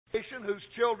congregation whose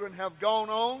children have gone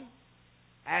on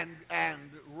and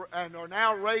are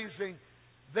now raising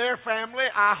their family,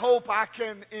 I hope I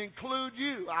can include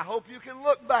you. I hope you can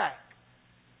look back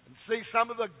and see some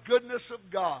of the goodness of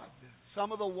God,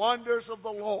 some of the wonders of the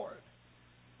Lord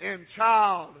in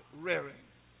child rearing.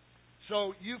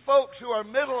 So you folks who are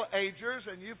middle-agers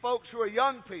and you folks who are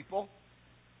young people,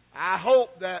 I hope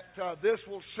that this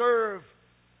will serve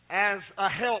as a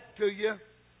help to you,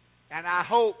 and I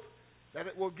hope that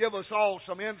it will give us all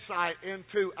some insight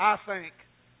into, I think,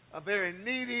 a very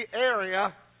needy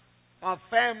area of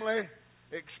family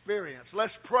experience.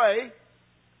 Let's pray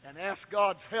and ask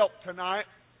God's help tonight.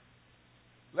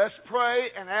 Let's pray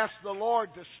and ask the Lord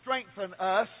to strengthen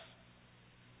us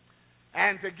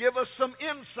and to give us some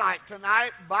insight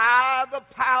tonight by the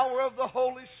power of the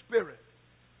Holy Spirit.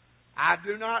 I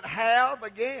do not have,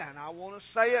 again, I want to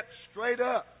say it straight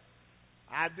up,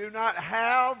 I do not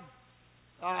have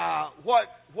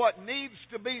what needs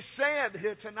to be said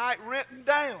here tonight written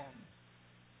down.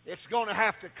 It's going to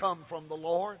have to come from the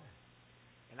Lord.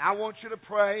 And I want you to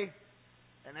pray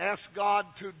and ask God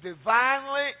to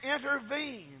divinely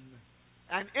intervene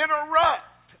and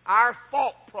interrupt our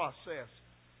thought process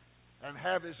and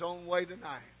have His own way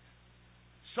tonight.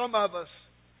 Some of us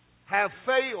have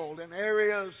failed in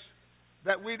areas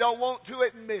that we don't want to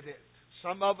admit it.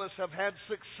 Some of us have had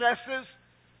successes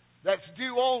that's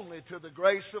due only to the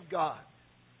grace of God.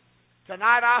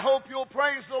 Tonight I hope you'll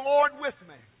praise the Lord with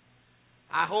me.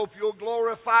 I hope you'll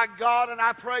glorify God, and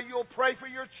I pray you'll pray for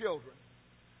your children,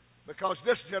 because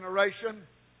this generation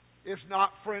is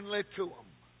not friendly to them.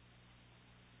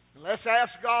 And let's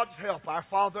ask God's help. Our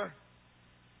Father,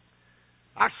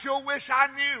 I sure wish I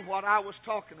knew what I was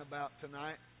talking about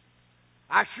tonight.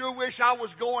 I sure wish I was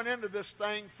going into this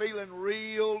thing feeling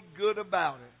real good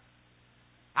about it.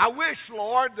 I wish,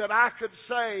 Lord, that I could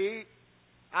say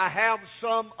I have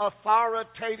some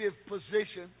authoritative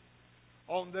position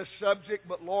on this subject,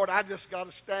 but Lord, I just got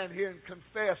to stand here and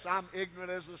confess I'm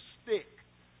ignorant as a stick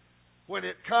when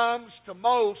it comes to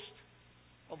most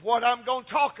of what I'm going to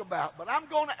talk about. But I'm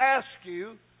going to ask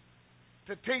you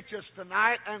to teach us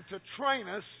tonight and to train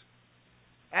us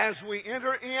as we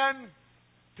enter in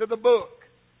to the book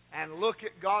and look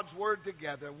at God's Word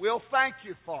together. We'll thank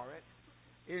you for it.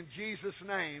 In Jesus'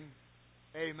 name,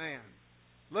 amen.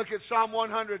 Look at Psalm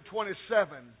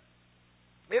 127.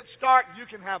 It starts, you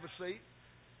can have a seat.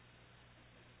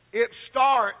 It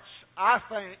starts, I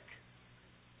think,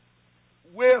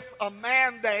 with a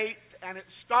mandate, and it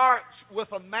starts with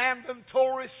a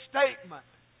mandatory statement.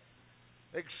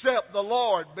 Except the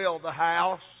Lord build the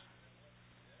house,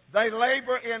 they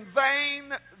labor in vain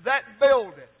that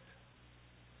build it.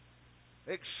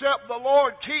 Except the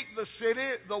Lord keep the city,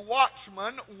 the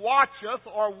watchman watcheth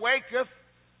or waketh,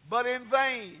 but in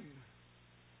vain.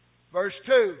 Verse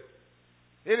 2,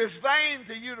 it is vain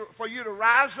for you to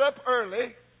rise up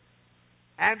early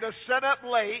and to sit up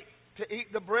late to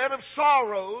eat the bread of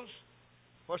sorrows,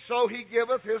 for so He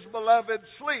giveth His beloved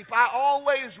sleep. I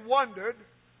always wondered,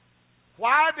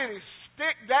 why did He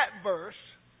stick that verse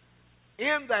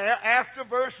in there after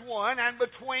verse 1 and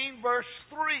between verse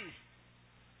 3?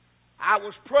 I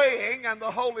was praying and the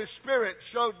Holy Spirit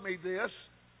showed me this.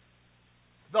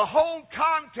 The whole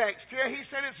context here, He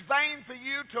said it's vain for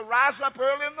you to rise up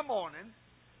early in the morning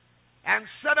and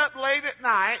sit up late at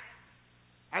night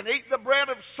and eat the bread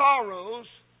of sorrows,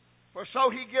 for so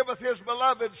He giveth His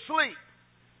beloved sleep.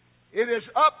 It is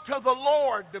up to the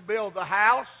Lord to build the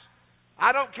house.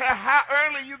 I don't care how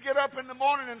early you get up in the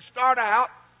morning and start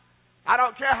out. I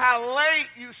don't care how late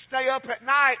you stay up at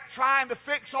night trying to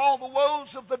fix all the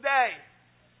woes of the day.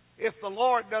 If the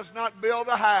Lord does not build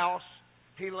a house,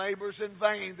 He labors in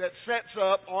vain that sets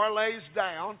up or lays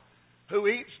down, who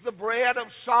eats the bread of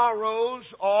sorrows,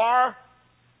 or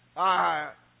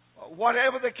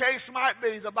whatever the case might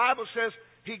be. The Bible says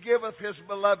He giveth His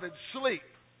beloved sleep.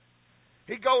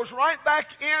 He goes right back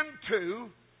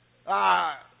into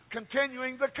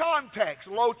continuing the context.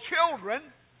 Lo, children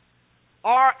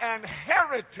are an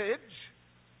heritage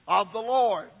of the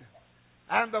Lord,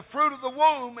 and the fruit of the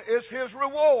womb is His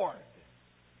reward.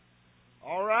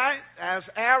 All right? As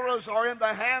arrows are in the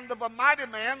hand of a mighty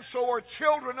man, so are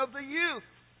children of the youth.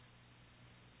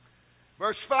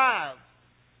 Verse 5,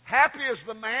 happy is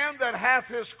the man that hath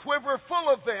his quiver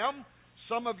full of them.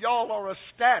 Some of y'all are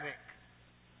ecstatic.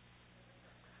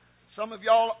 Some of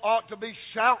y'all ought to be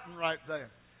shouting right there.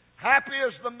 Happy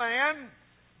is the man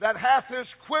that hath his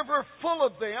quiver full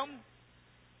of them.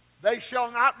 They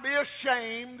shall not be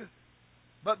ashamed,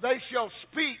 but they shall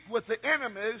speak with the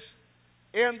enemies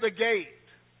in the gate.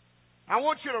 I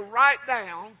want you to write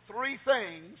down 3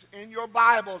 things in your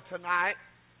Bible tonight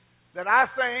that I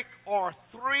think are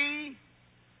three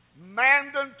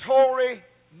mandatory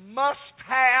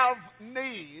must-have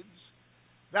needs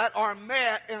that are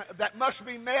met, that must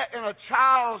be met in a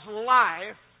child's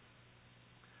life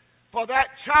for that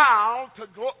child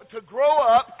to grow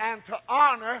up and to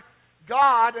honor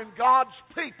God and God's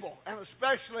people, and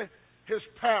especially His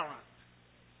parents.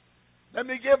 Let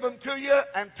me give them to you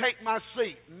and take my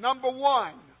seat. Number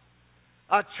one,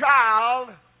 a child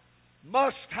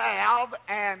must have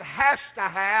and has to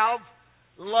have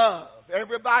love.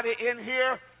 Everybody in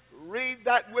here, read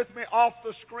that with me off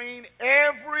the screen.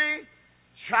 Every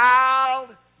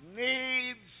child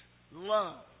needs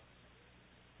love.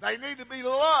 They need to be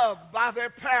loved by their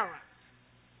parents.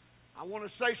 I want to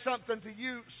say something to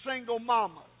you single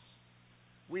mamas.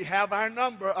 We have our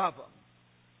number of them.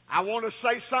 I want to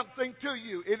say something to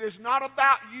you. It is not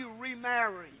about you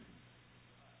remarrying.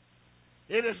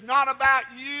 It is not about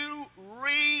you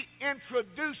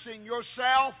reintroducing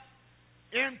yourself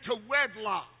into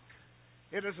wedlock.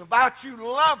 It is about you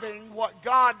loving what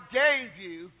God gave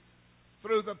you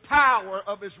through the power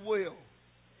of His will.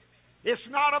 It's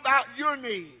not about your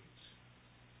needs.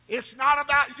 It's not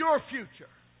about your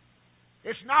future.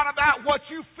 It's not about what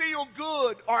you feel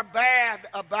good or bad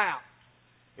about.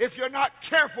 If you're not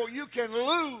careful, you can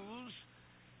lose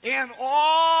in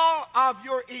all of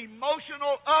your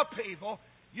emotional upheaval.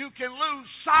 You can lose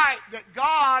sight that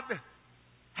God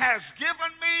has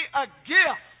given me a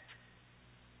gift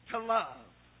to love.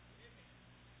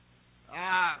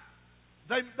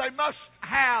 They must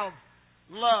have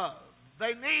love.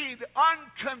 They need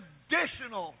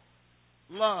unconditional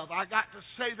love. I got to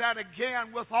say that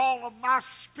again with all of my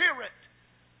spirit.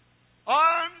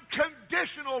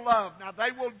 Unconditional love. Now,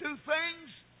 they will do things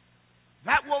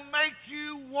that will make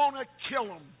you want to kill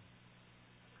them.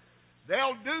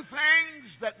 They'll do things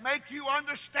that make you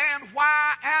understand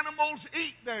why animals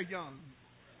eat their young.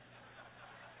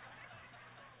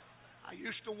 I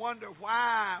used to wonder,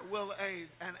 why will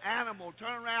an animal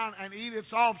turn around and eat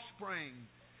its offspring?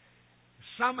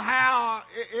 Somehow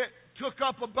it took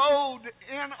up abode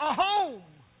in a home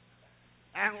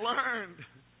and learned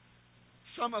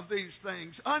some of these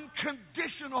things.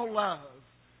 Unconditional love.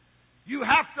 You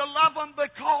have to love them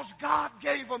because God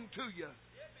gave them to you,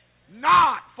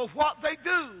 not for what they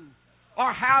do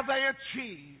or how they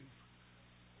achieve.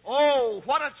 Oh,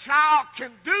 what a child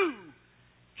can do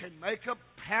can make a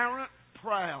parent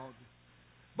proud.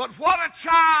 But what a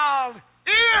child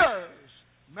is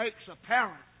makes a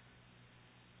parent.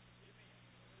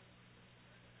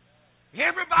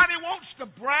 Everybody wants to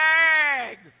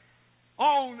brag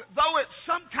on, though it's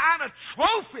some kind of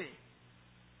trophy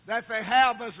that they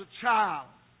have as a child.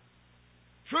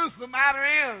 Truth of the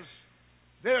matter is,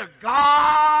 they're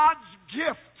God's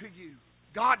gift to you.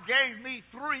 God gave me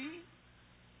 3.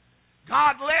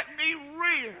 God let me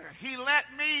rear. He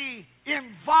let me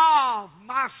involve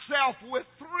myself with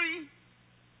 3.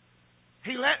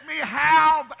 He let me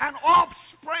have an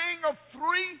offspring of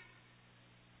 3.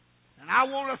 And I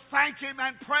want to thank Him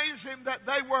and praise Him that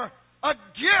they were a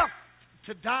gift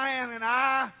to Diane and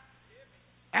I.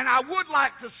 And I would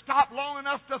like to stop long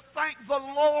enough to thank the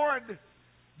Lord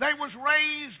they was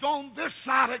raised on this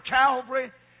side of Calvary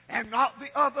and not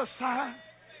the other side.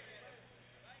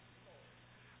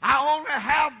 I only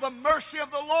have the mercy of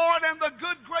the Lord and the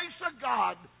good grace of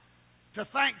God to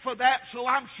thank for that, so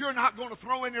I'm sure not going to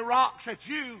throw any rocks at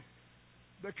you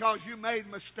because you made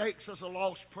mistakes as a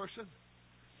lost person.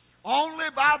 Only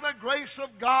by the grace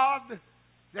of God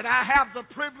did I have the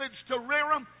privilege to rear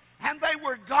them, and they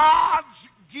were God's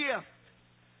gift.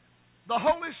 The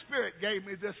Holy Spirit gave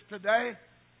me this today.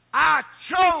 I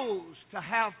chose to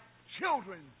have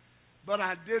children, but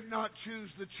I did not choose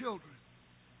the children.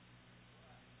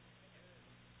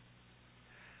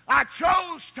 I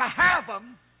chose to have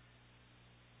them,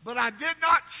 but I did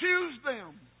not choose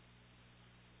them.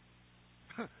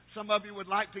 Some of you would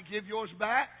like to give yours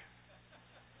back,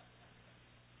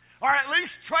 or at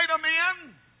least trade them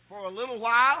in for a little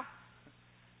while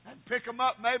and pick them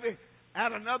up maybe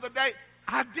at another date.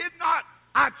 I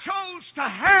chose to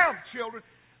have children,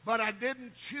 but I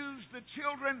didn't choose the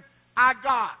children I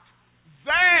got.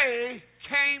 They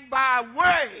came by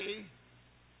way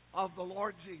of the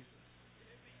Lord Jesus.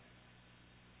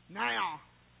 Now,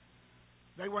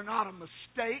 they were not a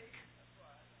mistake.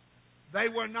 They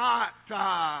were not,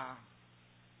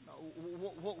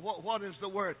 what is the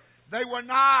word? They were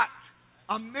not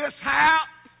a mishap.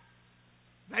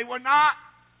 They were not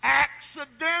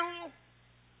accidental.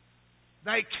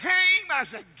 They came as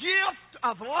a gift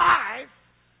of life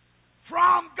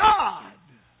from God.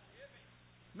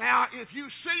 Now, if you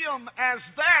see them as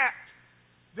that,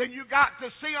 then you got to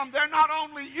see them. They're not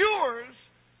only yours,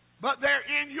 but they're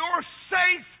in your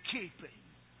safekeeping.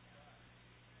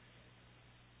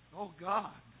 Oh,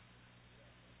 God.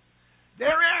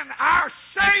 They're in our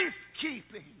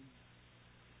safekeeping.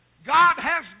 God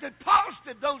has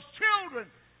deposited those children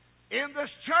in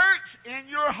this church, in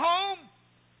your home,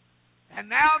 and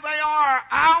now they are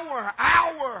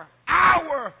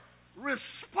our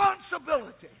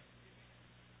responsibility.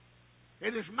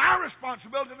 It is my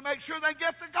responsibility to make sure they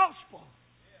get the gospel.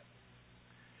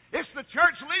 It's the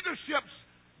church leadership's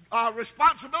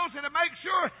responsibility to make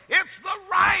sure it's the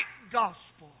right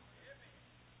gospel.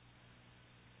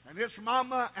 And it's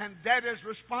Mama and Daddy's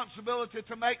responsibility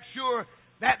to make sure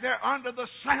that they're under the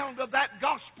sound of that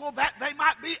gospel, that they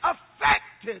might be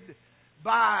affected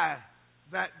by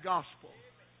that gospel.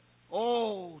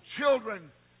 Oh, children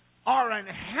are an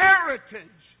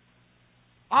heritage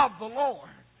of the Lord.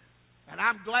 And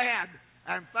I'm glad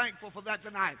and thankful for that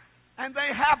tonight. And they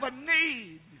have a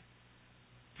need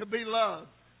to be loved.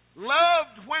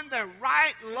 Loved when they're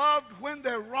right, loved when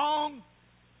they're wrong.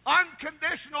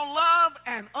 Unconditional love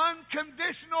and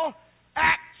unconditional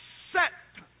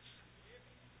acceptance.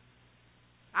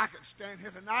 I could stand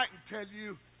here tonight and tell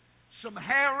you some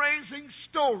hair-raising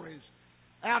stories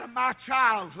out of my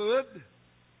childhood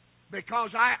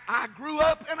because I grew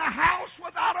up in a house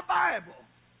without a Bible.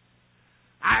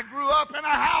 I grew up in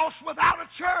a house without a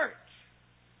church.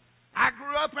 I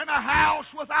grew up in a house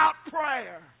without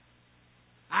prayer.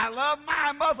 I love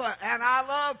my mother and I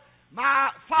love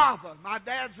my father. My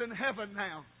dad's in heaven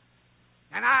now.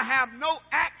 And I have no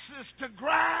axes to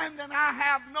grind and I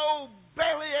have no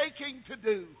belly aching to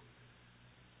do.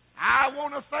 I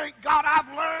want to thank God I've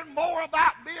learned more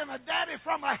about being a daddy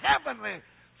from a heavenly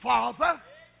father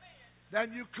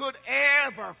than you could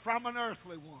ever from an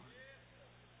earthly one.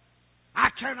 I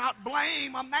cannot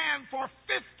blame a man for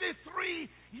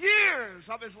 53 years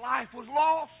of his life was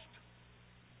lost.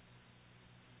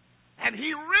 And he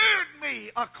reared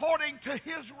me according to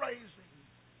his raising.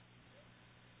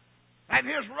 And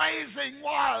his raising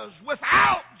was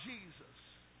without Jesus.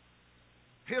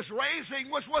 His raising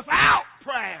was without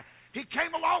prayer. He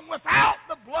came along without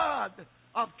the blood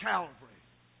of Calvary.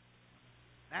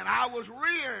 And I was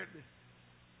reared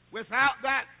without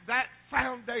that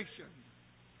foundation.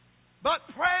 But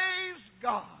praise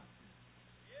God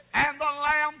and the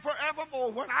Lamb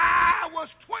forevermore. When I was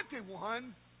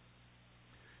 21,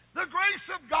 the grace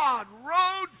of God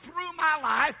rode through my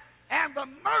life, and the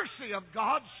mercy of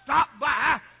God stopped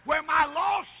by where my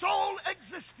lost soul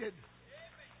existed.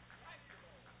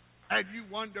 And you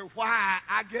wonder why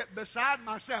I get beside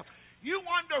myself. You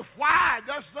wonder why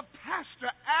does the pastor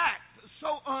act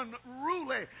so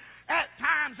unruly at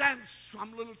times? And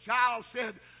some little child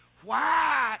said,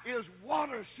 why is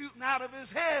water shooting out of his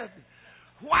head?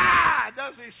 Why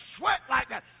does he sweat like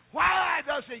that? Why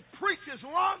does he preach his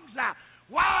lungs out?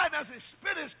 Why does he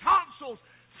spit his tonsils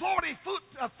 40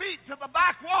 feet to the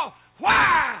back wall?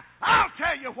 Why? I'll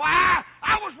tell you why.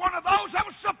 I was one of those that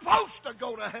was supposed to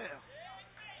go to hell.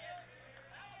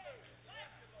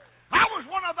 I was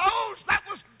one of those that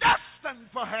was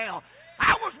destined for hell.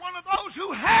 I was one of those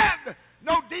who had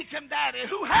no deacon daddy,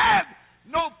 who had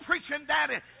no preaching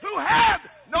daddy, who had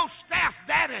no staff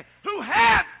daddy, who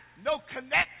had no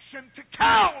connection to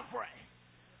Calvary.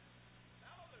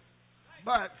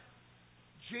 But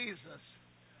Jesus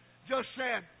just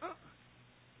said,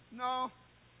 no,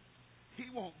 he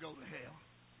won't go to hell.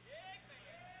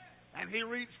 And he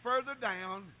reached further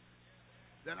down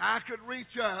than I could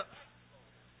reach up.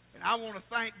 And I want to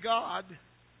thank God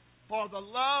for the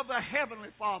love the Heavenly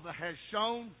Father has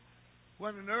shown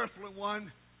when an earthly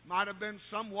one might have been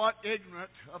somewhat ignorant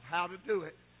of how to do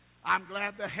it. I'm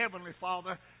glad the Heavenly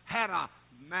Father had a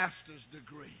master's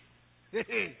degree.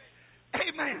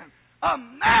 Amen. A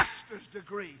master's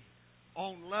degree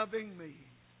on loving me.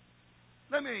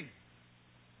 Let me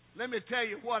tell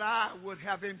you what I would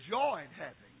have enjoyed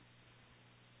having.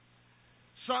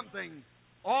 Something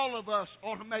all of us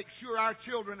ought to make sure our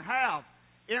children have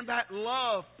in that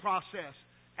love process.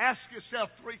 Ask yourself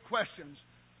 3 questions.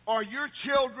 Are your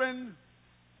children,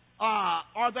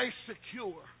 are they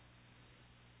secure?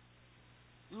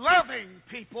 Loving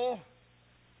people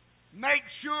make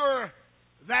sure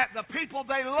that the people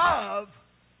they love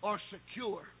are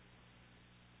secure.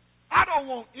 I don't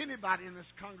want anybody in this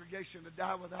congregation to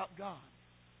die without God.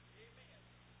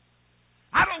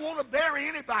 I don't want to bury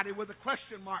anybody with a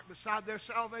question mark beside their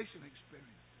salvation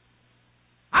experience.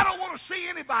 I don't want to see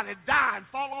anybody die and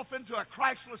fall off into a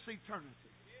Christless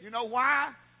eternity. You know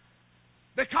why?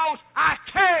 Because I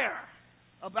care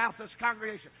about this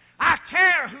congregation. I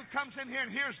care who comes in here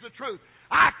and hears the truth.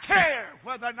 I care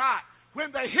whether or not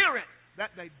when they hear it,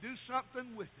 that they do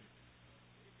something with it.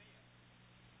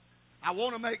 I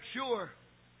want to make sure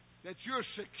that you're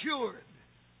secured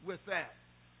with that,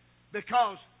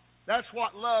 because that's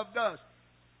what love does.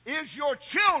 Is your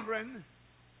children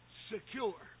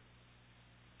secure?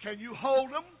 Can you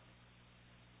hold them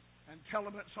and tell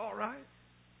them it's all right?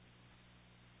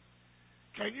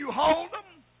 Can you hold them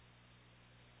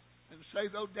and say,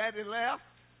 though Daddy left,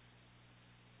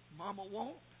 Mama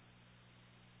won't?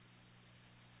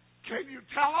 Can you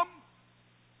tell them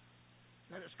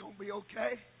that it's going to be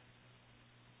okay?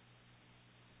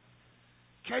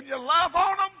 Can you love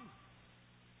on them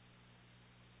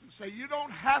and say, you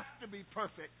don't have to be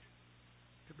perfect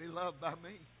to be loved by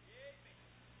me?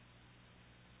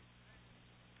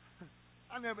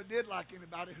 I never did like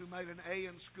anybody who made an A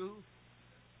in school.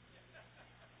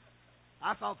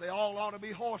 I thought they all ought to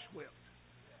be horsewhipped.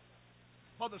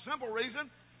 For the simple reason,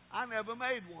 I never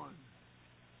made one.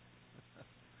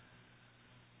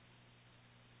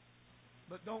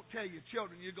 But don't tell your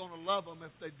children you're going to love them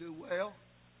if they do well.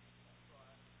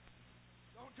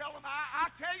 Don't tell them, I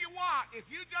tell you what, if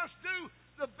you just do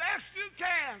the best you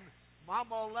can,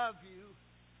 Mama will love you.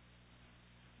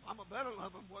 Mama better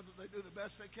love them whether they do the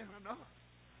best they can or not.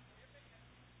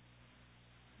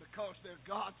 Because they're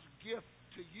God's gift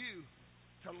to you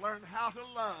to learn how to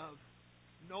love,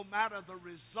 no matter the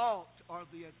result or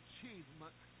the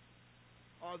achievement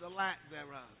or the lack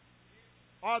thereof.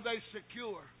 Are they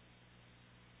secure?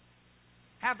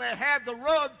 Have they had the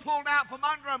rug pulled out from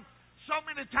under them so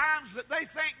many times that they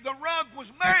think the rug was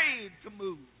made to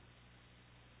move?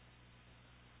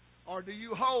 Or do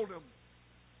you hold them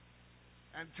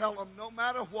and tell them, no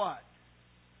matter what,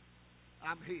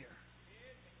 I'm here.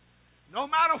 No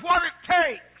matter what it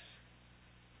takes,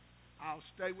 I'll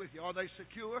stay with you. Are they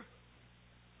secure?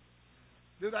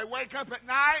 Do they wake up at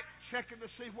night checking to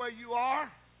see where you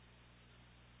are?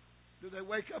 Do they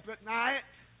wake up at night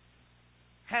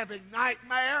having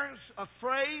nightmares,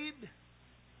 afraid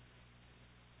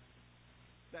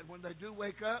that when they do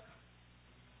wake up,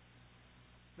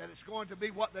 that it's going to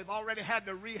be what they've already had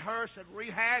to rehearse and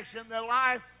rehash in their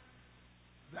life,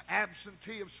 the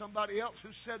absentee of somebody else who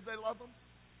said they love them?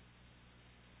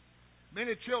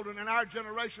 Many children in our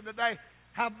generation today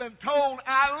have been told,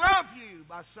 I love you,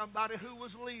 by somebody who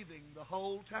was leaving the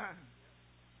whole time.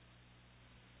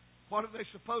 What are they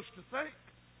supposed to think?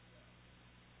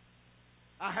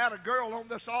 I had a girl on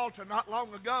this altar not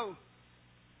long ago.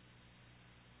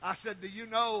 I said, do you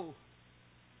know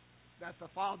that the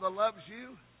Father loves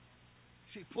you?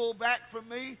 She pulled back from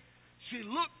me. She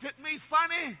looked at me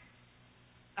funny.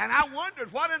 And I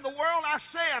wondered what in the world I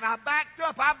said. I backed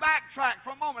up. I backtracked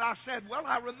for a moment. I said, well,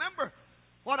 I remember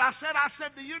what I said. I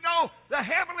said, do you know the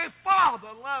Heavenly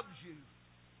Father loves you?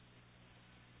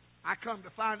 I come to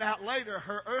find out later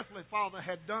her earthly father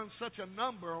had done such a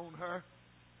number on her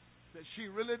that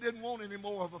she really didn't want any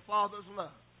more of a father's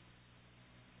love.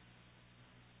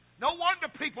 No wonder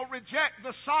people reject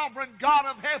the sovereign God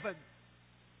of heaven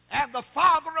and the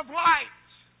Father of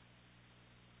lights.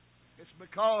 It's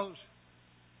because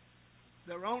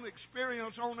their own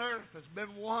experience on earth has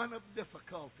been one of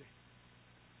difficulty.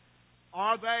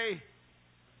 Are they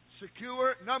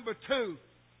secure? Number two,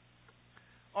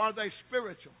 are they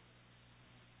spiritual?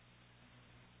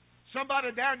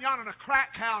 Somebody down yonder in a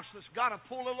crack house that's got a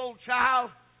poor little old child,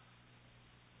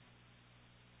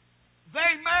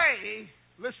 they may,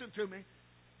 listen to me,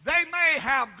 they may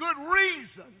have good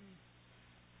reason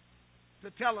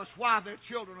to tell us why their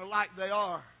children are like they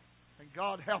are. And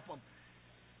God help them.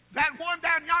 That one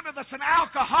down yonder that's an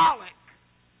alcoholic,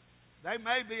 they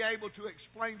may be able to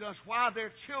explain to us why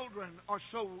their children are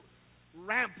so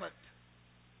rampant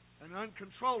and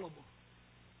uncontrollable,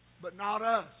 but not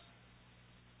us.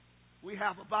 We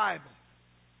have a Bible.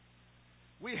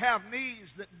 We have knees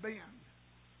that bend.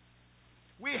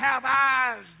 We have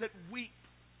eyes that weep.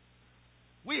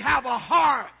 We have a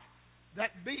heart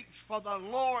that beats for the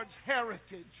Lord's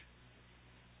heritage.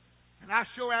 And I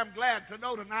sure am glad to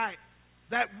know tonight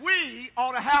that we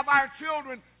ought to have our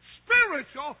children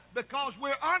spiritual because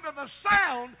we're under the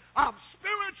sound of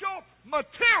spiritual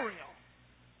material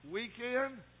week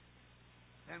in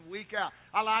and week out.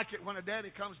 I like it when a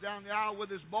daddy comes down the aisle with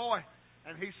his boy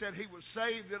and he said he was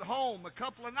saved at home a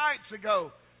couple of nights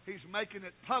ago. He's making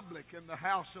it public in the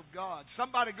house of God.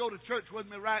 Somebody go to church with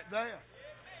me right there.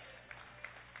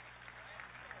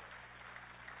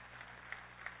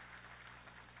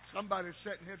 Somebody's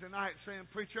sitting here tonight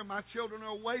saying, preacher, my children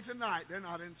are away tonight. They're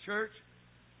not in church.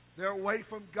 They're away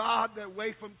from God. They're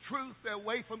away from truth. They're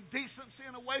away from decency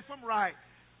and away from right.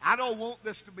 I don't want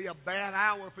this to be a bad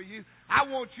hour for you. I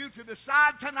want you to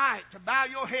decide tonight to bow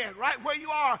your head right where you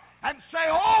are and say,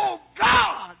 oh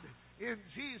God, in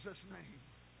Jesus' name,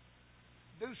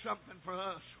 do something for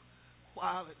us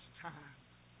while it's time.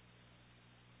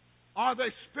 Are they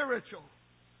spiritual?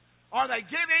 Are they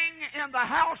getting in the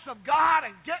house of God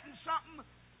and getting something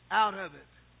out of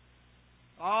it?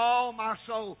 Oh, my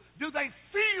soul. Do they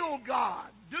feel God?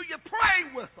 Do you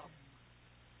pray with them?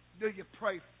 Do you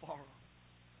pray for them?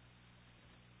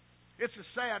 It's a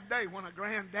sad day when a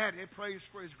granddaddy prays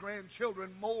for his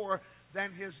grandchildren more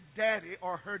than his daddy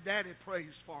or her daddy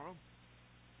prays for them.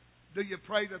 Do you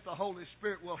pray that the Holy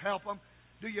Spirit will help them?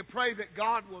 Do you pray that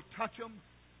God will touch them?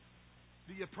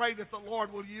 Do you pray that the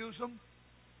Lord will use them?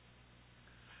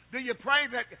 Do you pray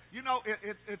that,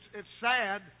 it's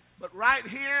sad, but right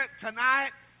here tonight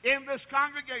in this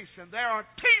congregation, there are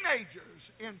teenagers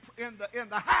in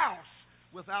the house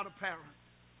without a parent.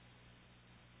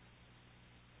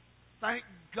 Thank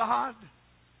God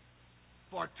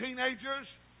for teenagers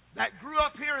that grew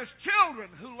up here as children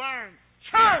who learned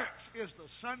church is the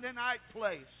Sunday night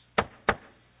place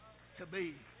to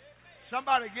be.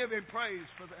 Somebody give him praise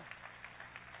for that.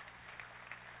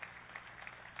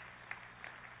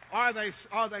 Are they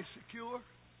secure?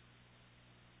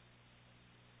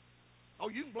 Oh,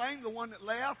 you can blame the one that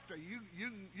left, or you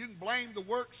can blame the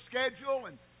work schedule,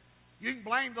 and you can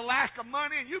blame the lack of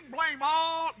money, and you can blame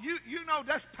all.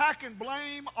 That's packing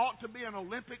blame ought to be an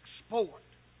Olympic sport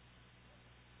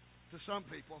to some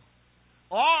people.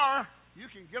 Or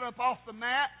you can get up off the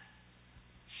mat,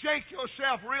 shake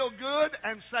yourself real good,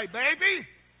 and say, baby,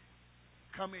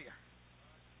 come here.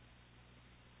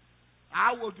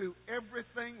 I will do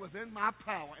everything within my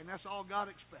power, and that's all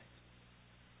God expects.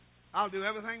 I'll do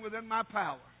everything within my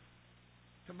power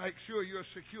to make sure you're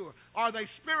secure. Are they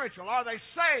spiritual? Are they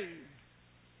saved?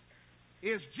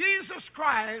 Is Jesus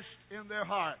Christ in their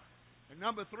heart? And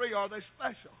number 3, are they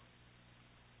special?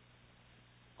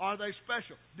 Are they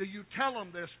special? Do you tell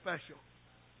them they're special?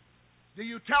 Do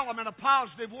you tell them in a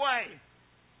positive way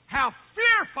how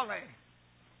fearfully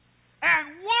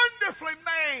and wonderfully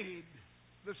made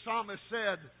the psalmist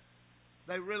said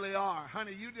they really are?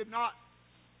 Honey, you did not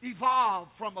evolve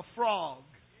from a frog.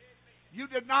 You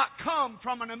did not come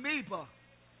from an amoeba.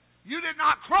 You did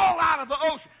not crawl out of the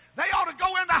ocean. They ought to go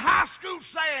into high school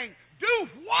saying, do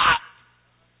what?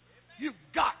 You've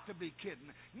got to be kidding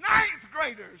me. 9th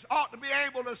graders ought to be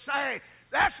able to say,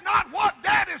 that's not what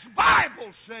Daddy's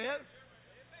Bible says.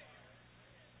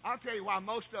 I'll tell you why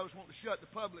most of us want to shut the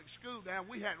public school down.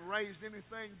 We hadn't raised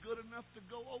anything good enough to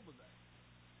go over there.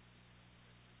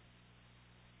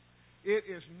 It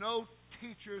is no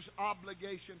teacher's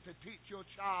obligation to teach your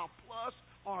child plus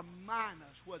or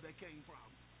minus where they came from.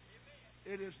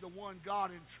 It is the one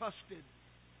God entrusted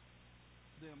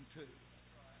them to.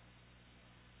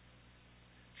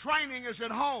 Training is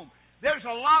at home. There's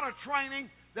a lot of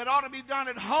training that ought to be done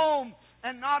at home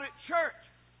and not at church.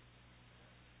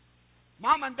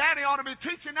 Mom and Daddy ought to be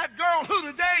teaching that girl who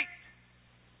to date.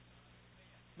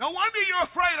 No wonder you're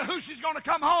afraid of who she's going to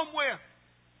come home with.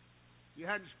 You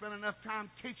hadn't spent enough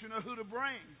time teaching her who to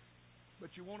bring.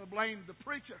 But you want to blame the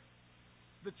preacher,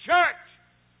 the church,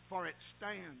 for its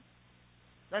stand.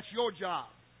 That's your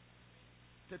job,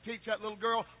 to teach that little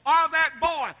girl or that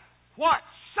boy what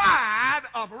side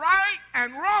of right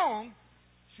and wrong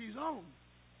she's on.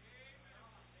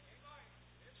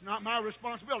 It's not my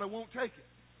responsibility. I won't take it.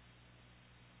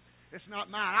 It's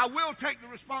not mine. I will take the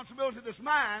responsibility that's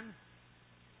mine,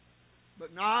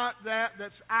 but not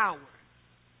that's ours.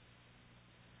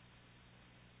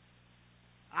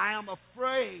 I am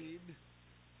afraid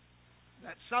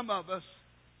that some of us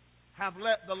have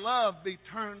let the love be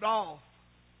turned off,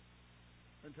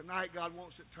 and tonight God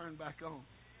wants it turned back on.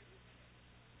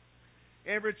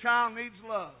 Every child needs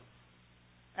love.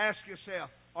 Ask yourself,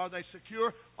 are they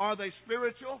secure? Are they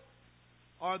spiritual?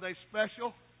 Are they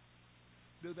special?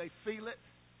 Do they feel it?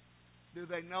 Do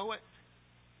they know it?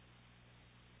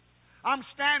 I'm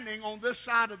standing on this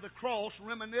side of the cross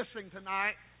reminiscing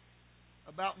tonight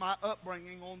about my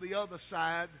upbringing on the other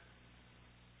side,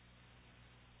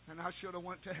 and I should have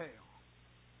went to hell.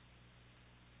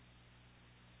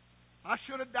 I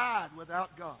should have died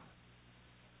without God.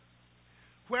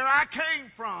 Where I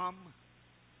came from,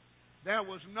 there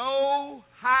was no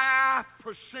high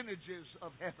percentages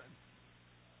of heaven.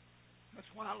 That's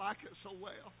why I like it so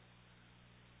well.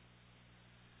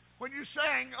 When you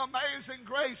sing Amazing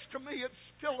Grace, to me it's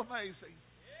still amazing.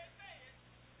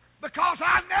 Because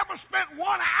I never spent 1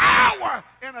 hour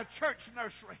in a church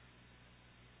nursery.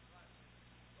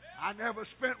 I never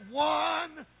spent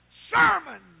one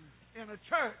sermon in a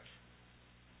church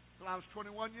till I was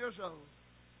 21 years old.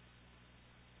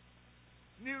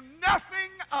 knew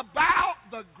nothing about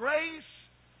the grace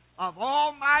of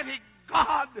Almighty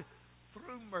God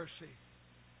through mercy.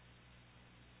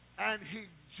 And He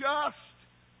just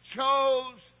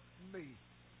chose me.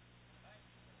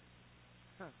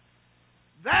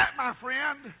 That, my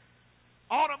friend,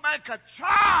 ought to make a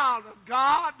child of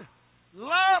God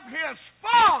love his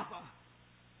Father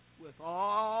with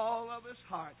all of his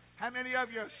heart. How many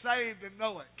of you are saved and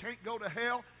know it? Can't go to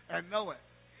hell and know it.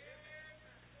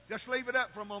 Just leave it up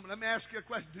for a moment. Let me ask you a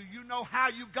question. Do you know how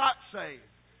you got saved?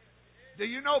 Do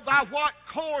you know by what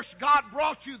course God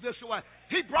brought you this way?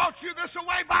 He brought you this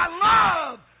way by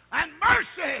love and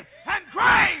mercy and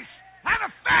grace and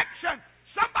affection.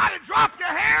 Somebody drop your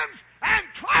hands and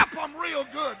clap them real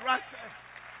good right there.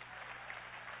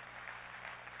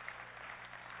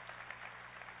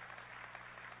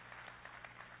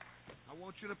 I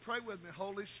want you to pray with me.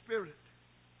 Holy Spirit,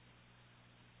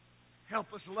 help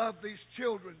us love these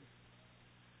children.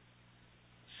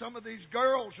 Some of these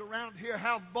girls around here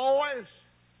have boys,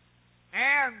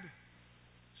 and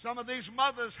some of these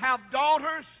mothers have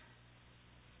daughters,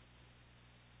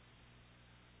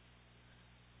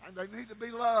 and they need to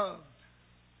be loved.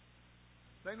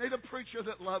 They need a preacher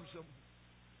that loves them.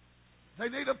 They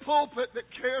need a pulpit that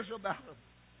cares about them.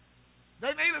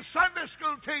 They need a Sunday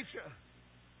school teacher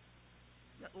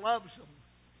that loves them.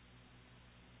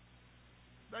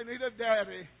 They need a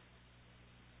daddy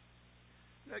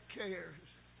that cares.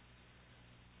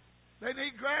 They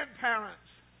need grandparents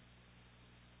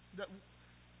that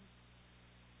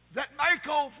make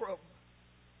over them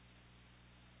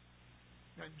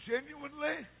and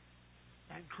genuinely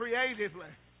and creatively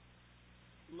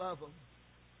love them.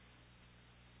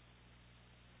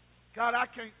 God, I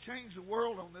can't change the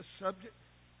world on this subject.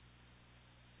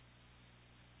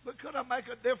 But could I make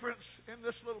a difference in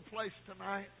this little place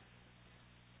tonight?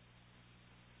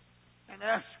 And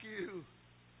ask you,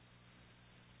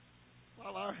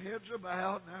 while our heads are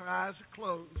bowed and our eyes are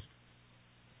closed,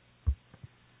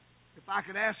 if I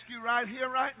could ask you right here,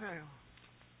 right now,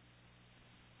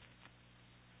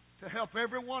 to help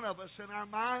every one of us in our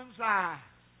mind's eye,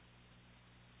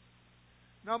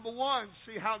 number one,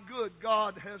 see how good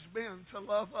God has been to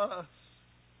love us.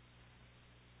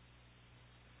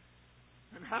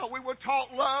 And how we were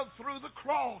taught love through the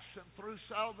cross and through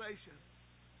salvation.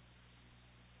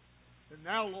 And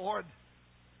now, Lord,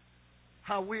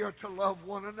 how we are to love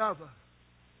one another.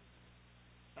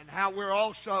 And how we're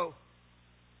also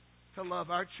to love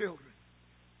our children.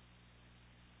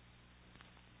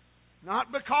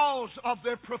 Not because of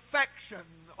their perfection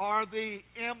or the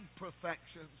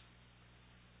imperfections,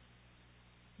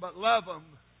 but love them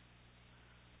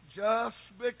just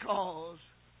because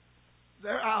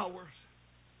they're ours.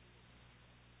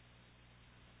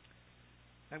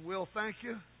 And we'll thank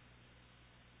you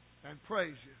and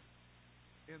praise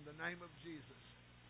you in the name of Jesus.